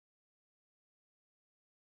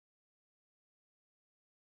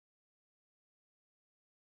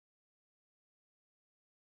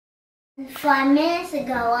5 minutes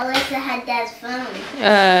ago, Alyssa had Dad's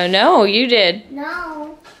phone. No, you did.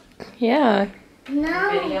 No. Yeah.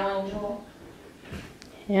 No.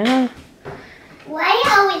 Yeah. Why do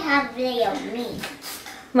you always have video of me?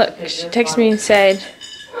 Look, she texted me and said,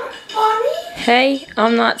 "Hey,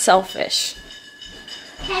 I'm not selfish."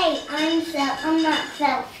 Hey, I'm not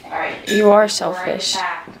selfish. Alright. You are selfish.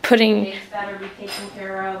 Putting,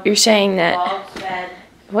 you're saying that,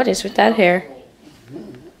 what is with that hair?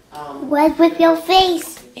 What's with your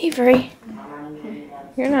face? Avery,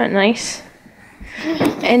 you're not nice.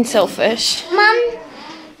 And selfish. Mom.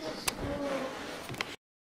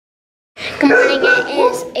 Good morning, it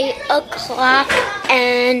is 8 o'clock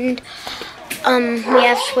and we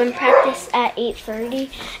have swim practice at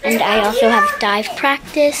 8:30 and I also have dive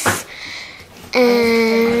practice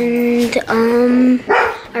and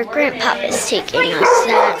our grandpa is taking us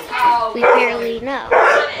that we barely know.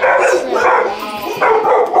 So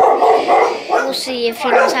we'll see if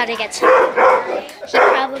he knows how to get started. He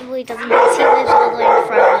probably doesn't because he lives all the way in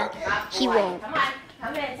Florida. He won't.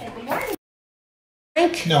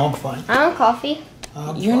 No, I'm fine. I want coffee.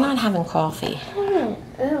 You're not having coffee. Ew.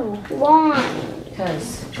 Why?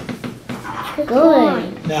 Because.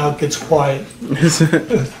 Good. Now it gets quiet.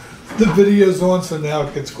 The video's on, so now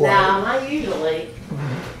it gets quiet. No, not usually.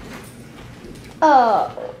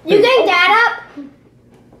 You getting Dad up?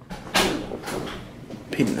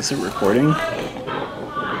 Peyton, is it recording?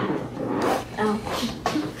 Oh.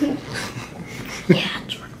 Yeah,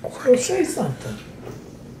 it's recording. Well, say something.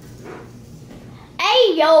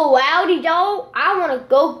 Hey, yo, howdy, do. I want to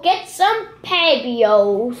go get some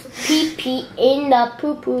Pabios. Pee-pee in the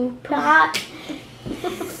poo-poo pot.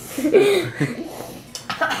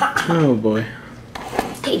 Oh boy.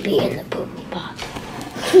 Pee-pee in the poo-poo pot.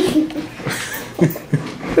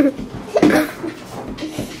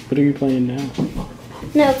 What are you playing now?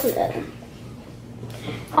 No clue.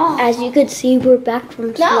 As you can see, we're back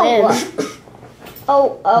from swim.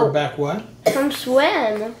 We're back what? From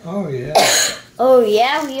swim. Oh, yeah. Oh,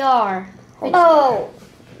 yeah, we are. Oh.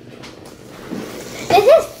 This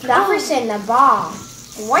is Jefferson the ball.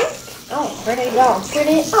 What? Oh, where'd it go?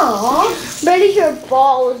 Aw. Where your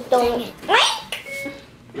balls don't.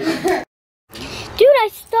 Dude, I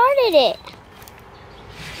started it.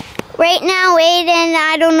 Right now, Aiden,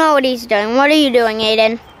 I don't know what he's doing. What are you doing,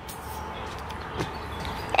 Aiden?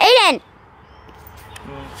 Aiden!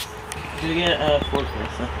 Did you get a fork,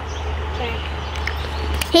 Lisa?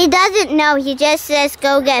 He doesn't know. He just says,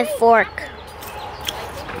 go get a fork.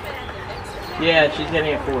 Yeah, she's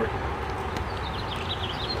getting a fork.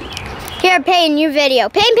 Here, Peyton, your video.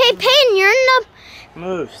 Peyton, you're in the...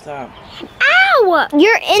 Move, stop. Ow!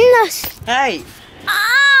 You're in the... Hey!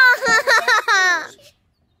 Ah!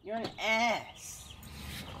 You're an ass.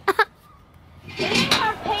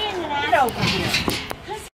 Get over here.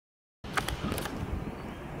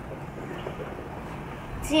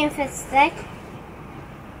 See if it's thick.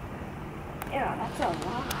 Ew, that's a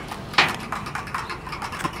lot.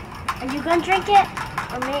 Are you gonna drink it?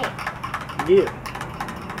 Or me? You.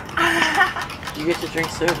 You get to drink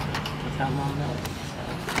soup without mom milk.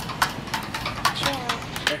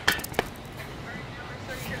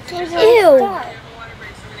 Ew.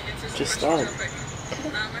 Just start.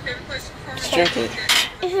 Just drink it.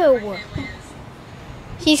 Ew.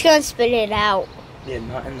 He's gonna spit it out. Yeah,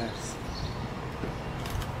 not in this.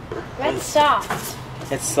 That's soft.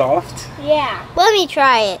 It's soft? Yeah. Let me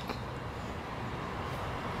try it.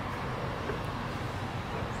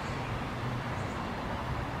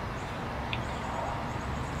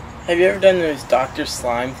 Have you ever done those Dr.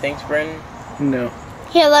 Slime things, Brendan? No.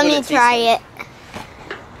 Here, let What me it try it.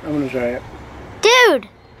 I'm gonna try it. Dude!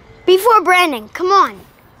 Before Brandon, come on.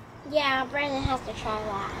 Yeah, Brandon has to try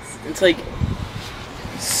last. It's like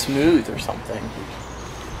smooth or something.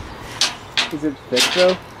 Is it thick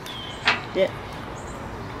though? Yeah.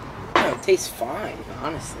 No, it tastes fine,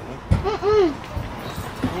 honestly.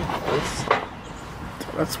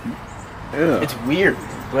 That's it's weird,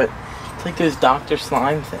 but it's like those Dr.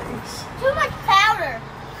 Slime things. Too much powder.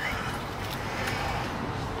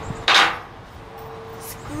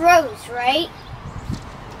 It's gross, right?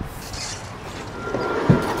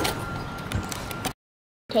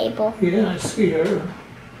 Table. Yeah, I see her.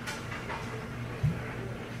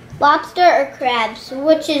 Lobster or crabs?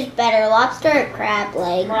 Which is better, lobster or crab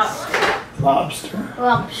legs? Lobster.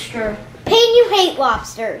 Lobster. Payne, you hate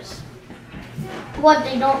lobsters. What,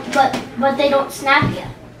 they don't, but they don't snap you.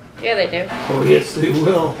 Yeah, they do. Oh, yes, they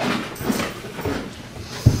will.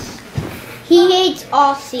 He hates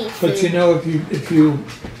all seafood. But you know, if you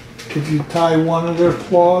tie one of their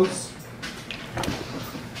claws,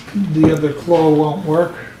 the other claw won't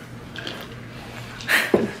work.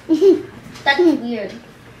 That's weird.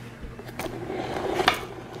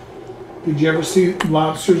 Did you ever see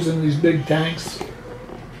lobsters in these big tanks?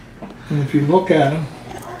 And if you look at them,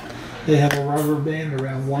 they have a rubber band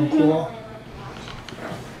around one claw.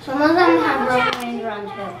 Some of them have rubber bands around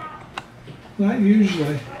too. Not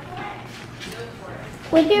usually.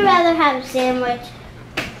 Would you rather have a sandwich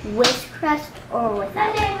with crust or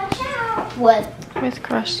without? With. With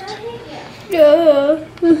crust. Yeah.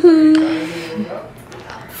 Good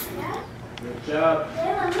job.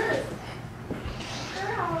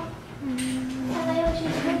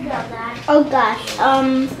 Oh gosh.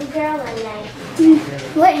 The girl at night.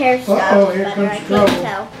 What hairstyle? Uh-oh, here better? comes I trouble. can't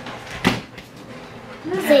tell.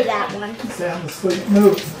 Say that one. Sound asleep.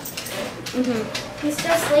 Move. He's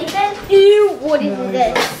still sleeping? Ew, what is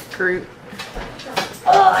this? Groot.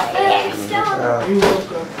 Oh, yeah. He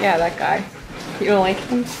woke up. Yeah, that guy. You don't like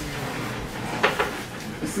him?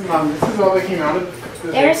 This is all that came out of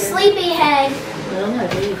the There's thing? Sleepyhead.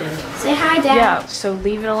 Say hi, Dad. Yeah, so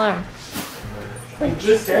leave it alone.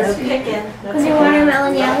 Just asking. Was your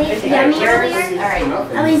watermelon yummy earlier?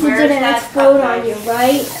 At least it didn't explode on you,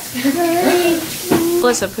 right?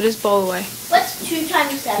 Alyssa, put his bowl away. What's 2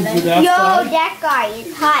 times 7? Is it Yo, outside? that guy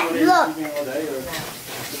is hot. Look.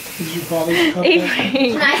 Did you probably cut that?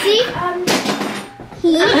 Avery. Can I see?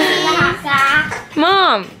 He's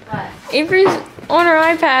Mom! Avery's on her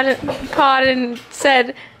iPad and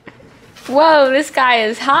said, whoa, this guy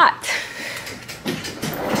is hot.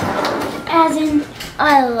 As in,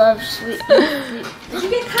 I love sweet. Did you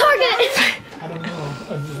get Target? I don't know.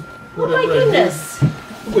 Oh my goodness.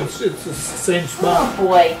 It's the same spot.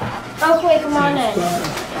 Boy. Okay, come on in.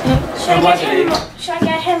 Should I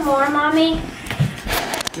get him more, Mommy?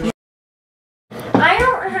 I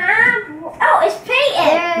don't have. Oh, it's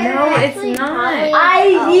Peyton. No, it's not.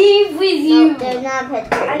 I leave with you. No, they're not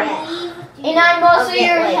pictures yet. And I'm also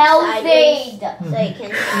your health aide. So you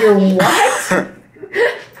can. You're what?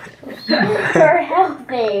 Her health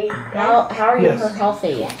aide. How are you Yes. her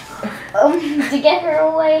healthy? To get her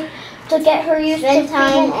away. To get her used to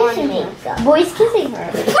time on makeup. Boys kissing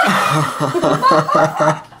her.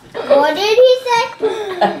 What did he say?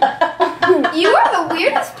 You are the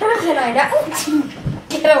weirdest person I know.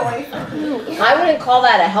 Get away from me. I wouldn't call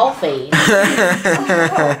that a healthy. I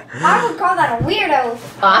would call that a weirdo.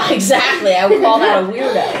 Exactly. I would call that a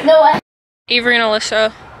weirdo. No, I. Avery and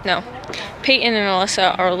Alyssa, no, Peyton and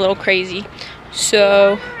Alyssa are a little crazy,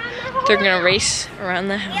 so they're gonna race around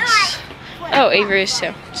the house. Oh, Avery is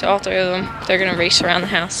too. So all 3 of them, they're gonna race around the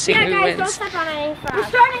house, see who Don't wins. step on any frogs. We're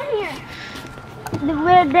starting here.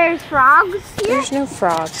 Where there's frogs here? There's no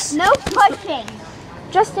frogs. No pushing.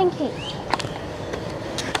 Just in case.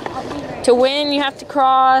 To win, you have to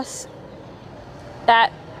cross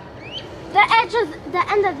that. The edge of the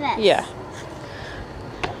end of this. Yeah.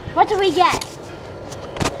 What do we get?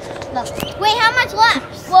 Look. Wait, how much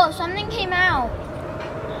left? Whoa, something came out.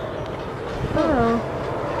 Oh.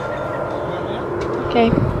 Okay.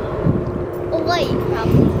 A light,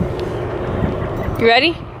 probably. You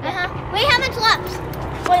ready? Wait, how much left?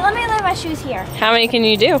 Wait, let me leave my shoes here. How many can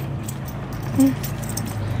you do?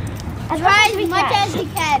 As much as we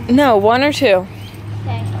can. No, 1 or 2.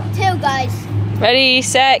 Okay. 2, guys. Ready,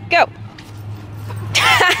 set, go.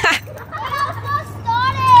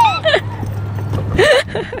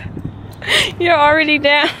 You're already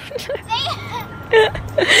down.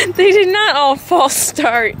 They did not all false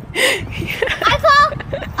start. I call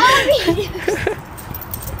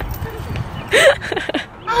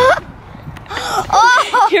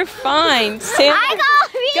Oh! You're fine. Stand. I call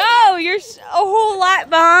Go. You're a whole lot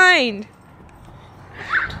behind.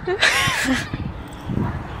 Go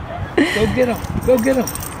get him. Go get him.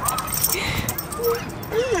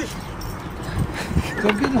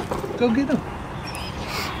 Go get him. Go get him.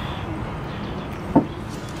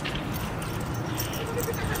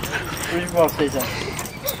 Where's your ball, say something?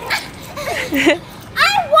 I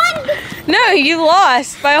won! No, you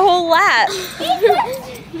lost by a whole lap.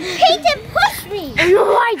 Peyton pushed me!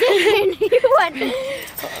 No, I didn't. You won.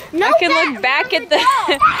 No, I can look back at the.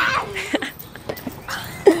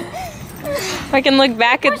 I can look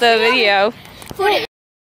back at the video.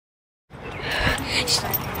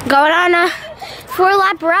 Going on a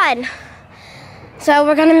 4-lap run. So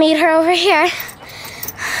we're gonna meet her over here.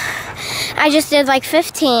 I just did like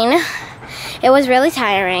 15. It was really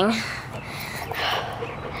tiring.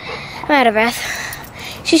 I'm out of breath.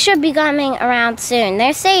 She should be coming around soon.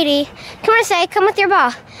 There's Sadie. Come on, Sadie, come with your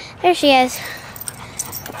ball. There she is.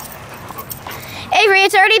 Avery,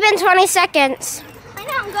 it's already been 20 seconds. I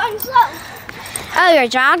know, I'm going slow. Oh, you're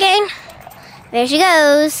jogging? There she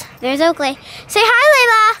goes. There's Oakley. Say hi,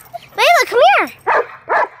 Layla. Layla, come here.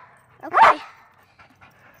 Okay.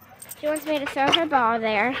 She wants me to throw her ball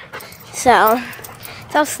there. So,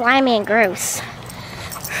 it's all slimy and gross.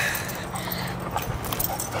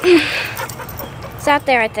 It's out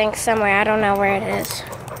there, I think, somewhere. I don't know where it is.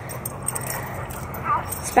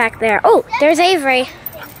 It's back there. Oh, there's Avery.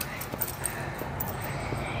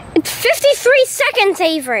 It's 53 seconds,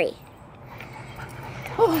 Avery.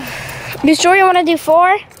 You sure you want to do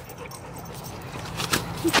 4?